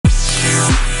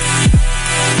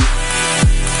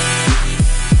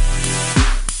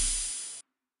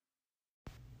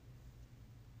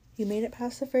You made it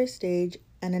past the first stage,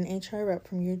 and an HR rep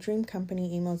from your dream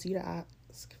company emails you to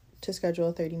ask to schedule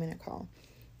a 30-minute call.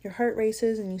 Your heart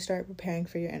races and you start preparing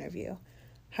for your interview.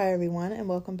 Hi everyone, and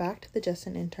welcome back to the Just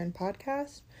an Intern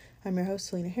podcast. I'm your host,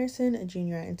 Selena Harrison, a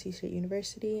junior at NC State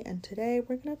University, and today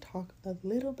we're going to talk a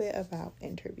little bit about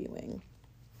interviewing.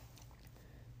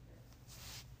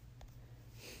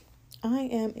 I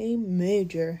am a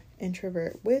major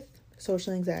introvert with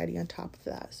social anxiety on top of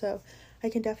that, so I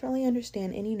can definitely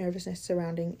understand any nervousness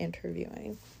surrounding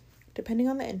interviewing. Depending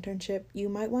on the internship, you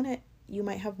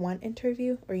might have one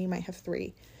interview or you might have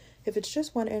three. If it's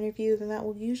just one interview, then that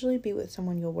will usually be with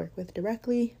someone you'll work with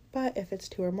directly, but if it's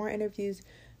two or more interviews,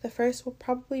 the first will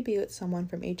probably be with someone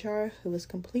from HR who is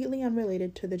completely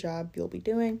unrelated to the job you'll be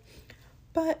doing,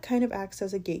 but kind of acts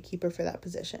as a gatekeeper for that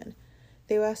position.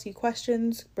 They will ask you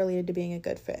questions related to being a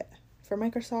good fit. For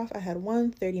Microsoft, I had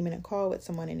one 30-minute call with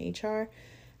someone in HR,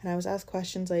 and I was asked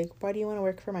questions like, why do you want to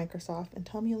work for Microsoft, and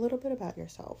tell me a little bit about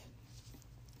yourself.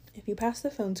 If you pass the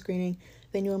phone screening,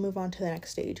 then you will move on to the next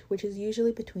stage, which is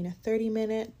usually between a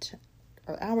 30-minute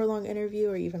or hour-long interview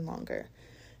or even longer.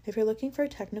 If you're looking for a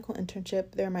technical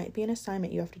internship, there might be an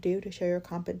assignment you have to do to show your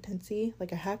competency,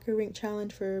 like a hacker rank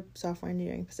challenge for software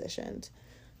engineering positions.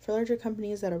 For larger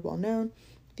companies that are well-known,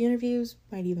 the interviews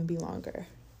might even be longer.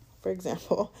 For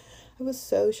example, I was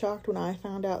so shocked when I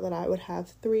found out that I would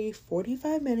have 3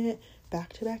 45-minute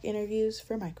back-to-back interviews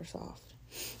for Microsoft.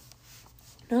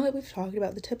 Now that we've talked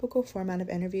about the typical format of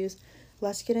interviews,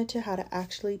 let's get into how to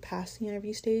actually pass the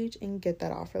interview stage and get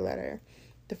that offer letter.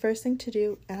 The first thing to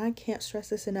do, and I can't stress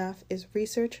this enough, is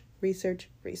research.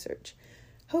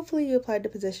 Hopefully you applied to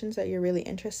positions that you're really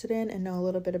interested in and know a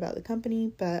little bit about the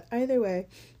company, but either way,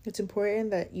 it's important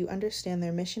that you understand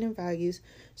their mission and values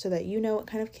so that you know what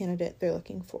kind of candidate they're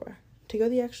looking for. To go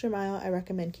the extra mile, I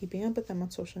recommend keeping up with them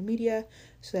on social media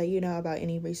so that you know about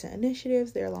any recent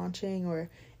initiatives they're launching or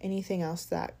anything else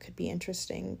that could be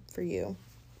interesting for you.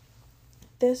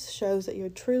 This shows that you're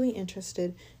truly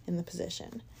interested in the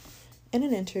position. In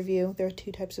an interview, there are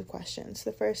 2 types of questions.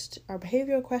 The first are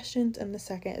behavioral questions, and the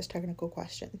second is technical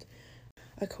questions.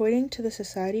 According to the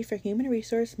Society for Human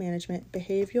Resource Management,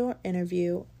 behavioral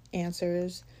interview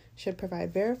answers should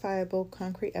provide verifiable,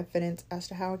 concrete evidence as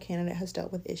to how a candidate has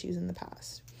dealt with issues in the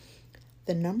past.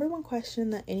 The number one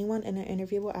question that anyone in an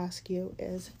interview will ask you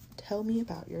is, tell me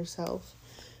about yourself.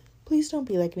 Please don't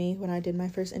be like me when I did my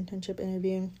first internship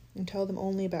interview and tell them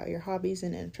only about your hobbies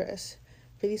and interests.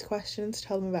 For these questions,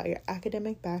 tell them about your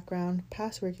academic background,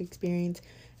 past work experience,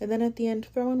 and then at the end,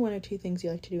 throw in 1 or 2 things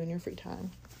you like to do in your free time.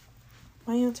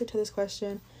 My answer to this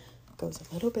question goes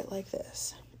a little bit like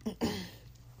this.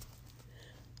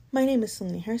 My name is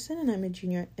Selena Harrison, and I'm a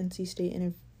junior at NC State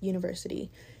University.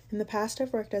 In the past,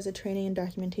 I've worked as a training and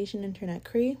documentation intern at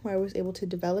CRE, where I was able to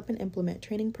develop and implement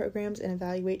training programs and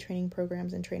evaluate training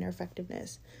programs and trainer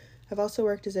effectiveness. I've also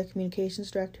worked as a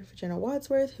communications director for General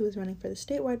Wadsworth, who was running for the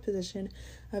statewide position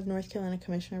of North Carolina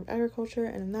Commissioner of Agriculture,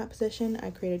 and in that position, I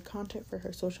created content for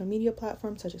her social media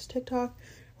platforms such as TikTok,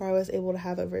 where I was able to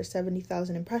have over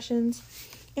 70,000 impressions,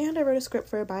 and I wrote a script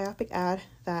for a biopic ad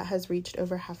that has reached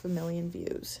over 500,000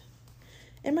 views.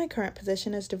 In my current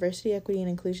position as Diversity, Equity, and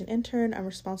Inclusion Intern, I'm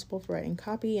responsible for writing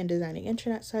copy and designing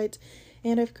intranet sites,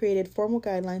 and I've created formal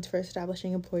guidelines for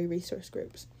establishing employee resource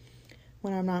groups.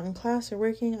 When I'm not in class or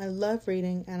working, I love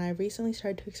reading, and I recently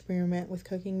started to experiment with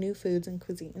cooking new foods and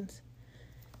cuisines.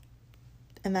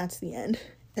 And that's the end.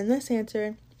 In this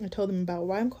answer, I told them about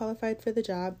why I'm qualified for the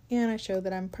job, and I showed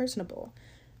that I'm personable.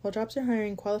 While jobs are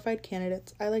hiring qualified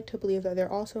candidates, I like to believe that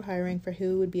they're also hiring for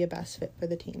who would be a best fit for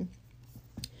the team.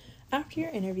 After your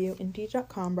interview,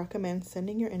 Indeed.com recommends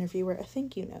sending your interviewer a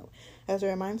thank you note, as it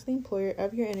reminds the employer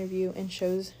of your interview and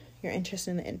shows your interest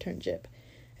in the internship.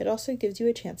 It also gives you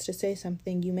a chance to say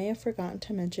something you may have forgotten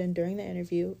to mention during the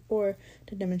interview or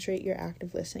to demonstrate your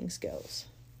active listening skills.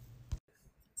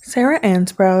 Sarah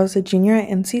Ansbrough is a junior at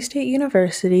NC State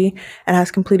University and has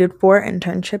completed 4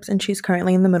 internships, and she's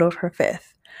currently in the middle of her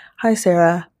 5th. Hi,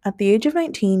 Sarah. At the age of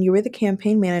 19, you were the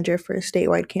campaign manager for a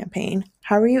statewide campaign.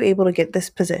 How were you able to get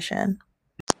this position?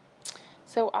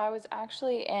 So I was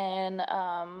actually in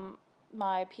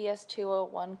my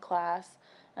PS201 class,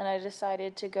 and I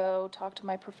decided to go talk to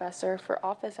my professor for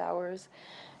office hours.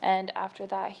 And after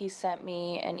that, he sent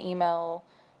me an email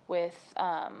with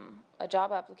a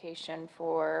job application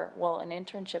an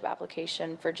internship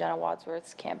application for Jenna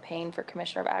Wadsworth's campaign for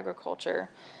Commissioner of Agriculture,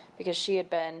 because she had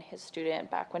been his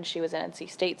student back when she was an NC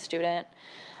State student.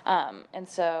 And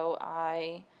so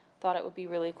I thought it would be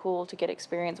really cool to get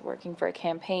experience working for a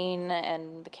campaign,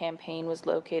 and the campaign was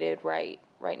located right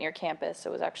near campus, so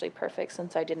it was actually perfect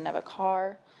since I didn't have a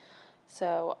car.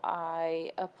 So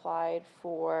I applied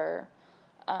for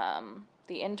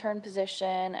the intern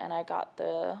position, and I got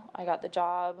the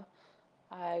job.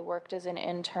 I worked as an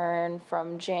intern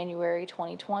from January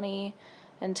 2020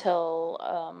 until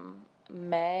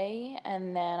May,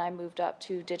 and then I moved up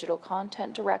to digital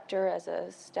content director as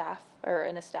a staff or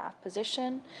in a staff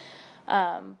position.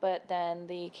 But then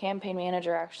the campaign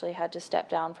manager actually had to step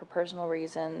down for personal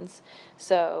reasons.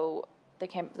 So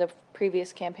the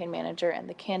previous campaign manager and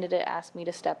the candidate asked me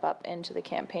to step up into the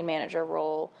campaign manager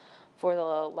role for the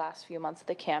last few months of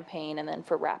the campaign and then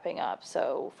for wrapping up.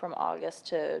 So from August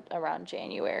to around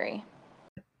January.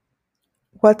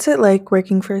 What's it like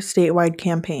working for a statewide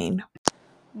campaign?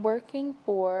 Working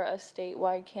for a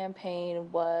statewide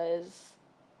campaign was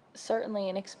certainly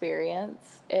an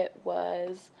experience. It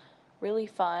was really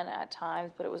fun at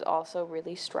times, but it was also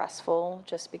really stressful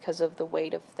just because of the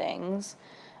weight of things.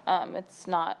 It's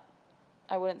not,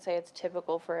 I wouldn't say it's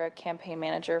typical for a campaign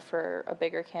manager for a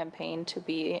bigger campaign to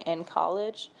be in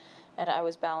college. And I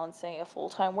was balancing a full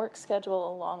time work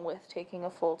schedule along with taking a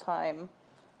full time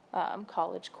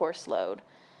college course load.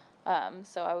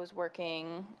 So I was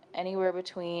working anywhere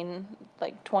between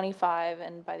like 25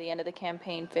 and by the end of the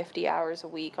campaign, 50 hours a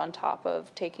week on top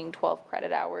of taking 12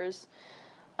 credit hours.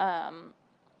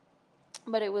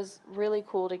 But it was really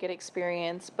cool to get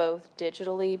experience both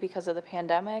digitally because of the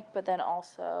pandemic, but then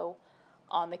also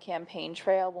on the campaign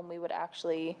trail when we would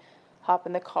actually hop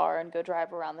in the car and go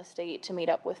drive around the state to meet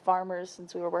up with farmers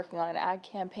since we were working on an ag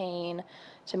campaign,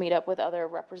 to meet up with other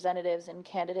representatives and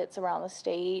candidates around the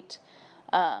state,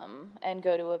 and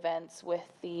go to events with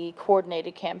the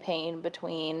coordinated campaign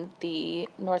between the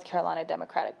North Carolina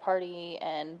Democratic Party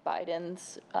and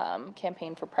Biden's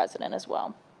campaign for president as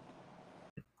well.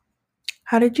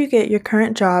 How did you get your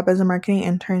current job as a marketing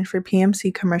intern for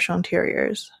PMC Commercial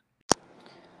Interiors?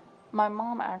 My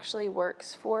mom actually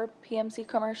works for PMC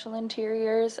Commercial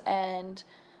Interiors, and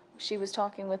she was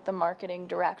talking with the marketing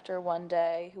director one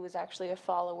day, who was actually a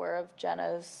follower of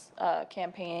Jenna's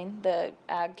campaign, the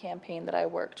ag campaign that I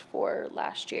worked for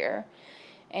last year.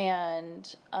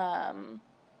 And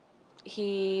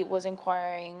he was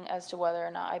inquiring as to whether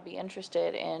or not I'd be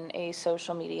interested in a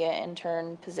social media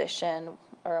intern position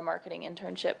or a marketing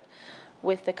internship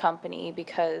with the company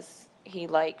because he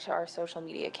liked our social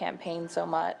media campaign so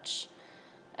much.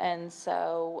 And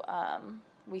so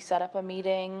we set up a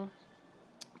meeting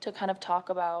to kind of talk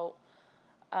about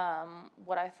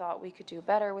what I thought we could do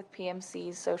better with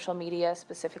PMC's social media,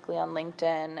 specifically on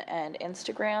LinkedIn and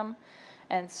Instagram.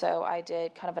 And so I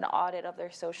did kind of an audit of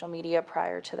their social media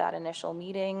prior to that initial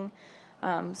meeting,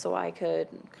 so I could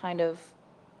kind of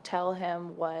tell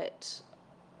him what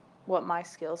my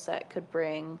skill set could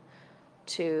bring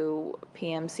to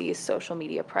PMC's social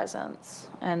media presence.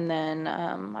 And then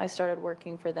I started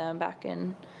working for them back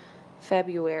in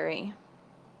February.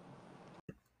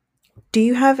 Do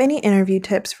you have any interview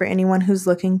tips for anyone who's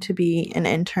looking to be an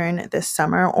intern this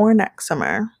summer or next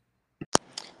summer?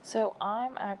 So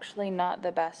I'm actually not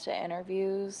the best at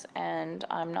interviews, and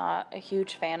I'm not a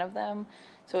huge fan of them.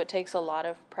 So it takes a lot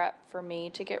of prep for me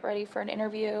to get ready for an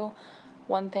interview.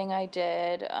 One thing I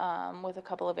did with a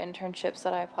couple of internships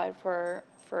that I applied for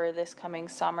this coming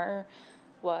summer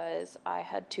was I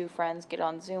had two friends get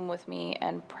on Zoom with me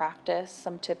and practice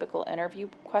some typical interview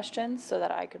questions so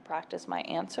that I could practice my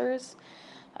answers,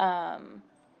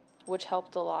 which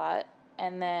helped a lot.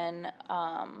 And then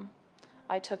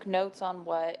I took notes on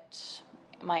what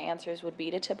my answers would be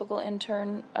to typical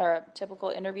intern or typical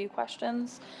interview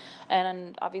questions.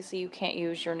 And obviously you can't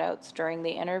use your notes during the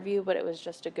interview, but it was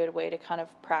just a good way to kind of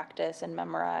practice and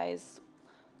memorize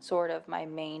sort of my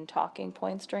main talking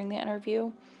points during the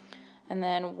interview. And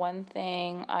then one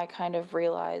thing I kind of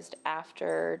realized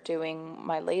after doing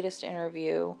my latest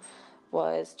interview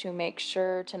was to make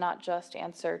sure to not just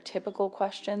answer typical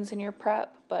questions in your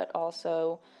prep, but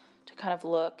also to kind of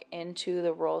look into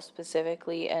the role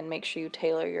specifically and make sure you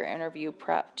tailor your interview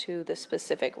prep to the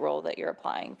specific role that you're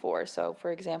applying for. So,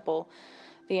 for example,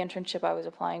 the internship I was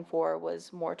applying for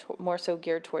was more so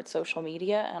geared towards social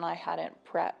media, and I hadn't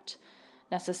prepped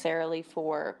necessarily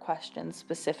for questions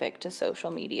specific to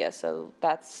social media. So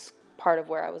that's part of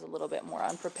where I was a little bit more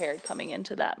unprepared coming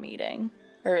into that meeting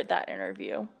or that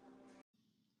interview.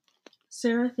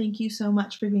 Sarah, thank you so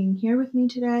much for being here with me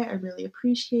today. I really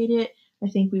appreciate it. I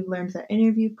think we've learned that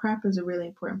interview prep is a really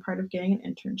important part of getting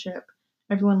an internship.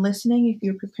 Everyone listening, if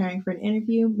you're preparing for an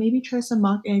interview, maybe try some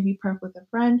mock interview prep with a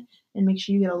friend and make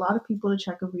sure you get a lot of people to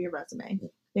check over your resume.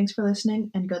 Thanks for listening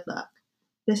and good luck.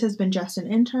 This has been Just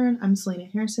an Intern. I'm Selena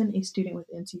Harrison, a student with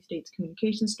NC State's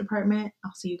Communications Department.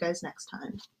 I'll see you guys next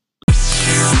time.